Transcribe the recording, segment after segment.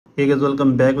Hey guys,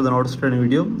 welcome back with another student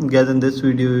video. Guys, in this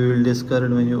video we will discuss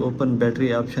when you open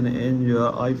battery option in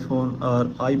your iPhone or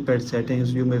iPad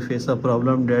settings, you may face a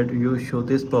problem that you show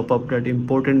this pop-up that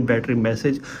important battery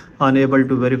message, unable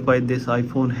to verify this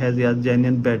iPhone has a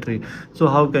genuine battery. So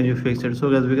how can you fix it? So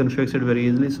guys, we can fix it very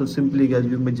easily. So simply guys,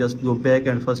 you may just go back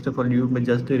and first of all you may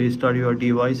just restart your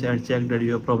device and check that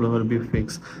your problem will be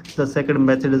fixed. The second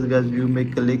method is guys, you may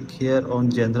click here on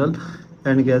general,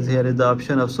 and guys, here is the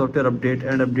option of software update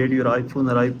and update your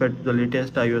iPhone or iPad to the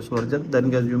latest iOS version.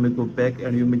 Then guys, you may go back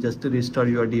and you may just restart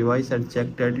your device and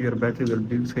check that your battery will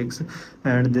be fixed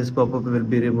and this pop-up will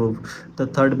be removed. The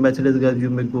third method is guys,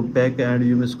 you may go back and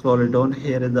you may scroll it down.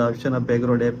 Here is the option of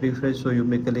background app refresh, so you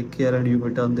may click here and you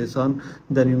may turn this on.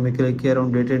 Then you may click here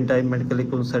on date and time and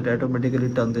click on set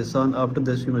automatically, turn this on. After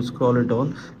this you may scroll it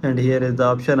down, and here is the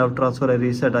option of transfer and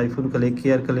reset iPhone. Click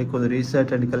here, click on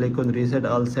reset and click on reset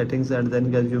all settings, and then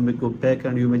guys, you may go back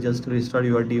and you may just restart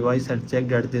your device and check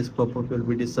that this pop-up will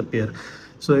be disappear.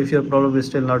 So if your problem is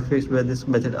still not fixed by this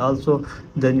method also,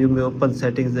 then you may open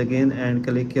settings again and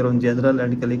click here on general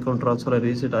and click on transfer and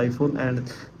reset iPhone,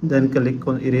 and then click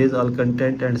on erase all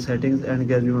content and settings, and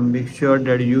guys, you will make sure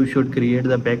that you should create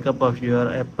the backup of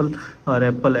your Apple or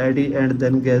Apple ID, and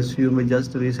then guys, you may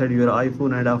just reset your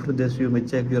iPhone, and after this you may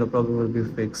check your problem will be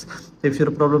fixed. If your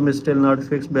problem is still not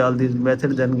fixed by all these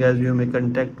methods, then guys, you may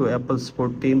contact to Apple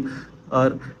support team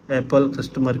or Apple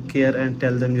customer care and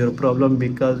tell them your problem,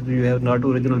 because you have not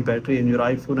original battery in your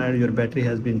iPhone and your battery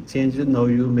has been changed. Now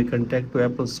you may contact to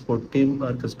Apple support team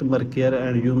or customer care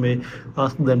and you may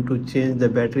ask them to change the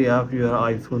battery of your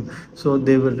iPhone. So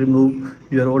they will remove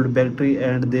your old battery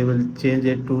and they will change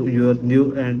it to your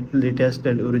new and latest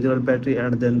and original battery,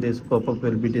 and then this pop-up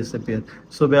will be disappear.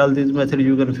 So by all these methods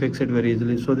you can fix it very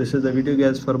easily. So this is the video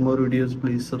guys. For more videos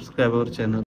please subscribe our channel.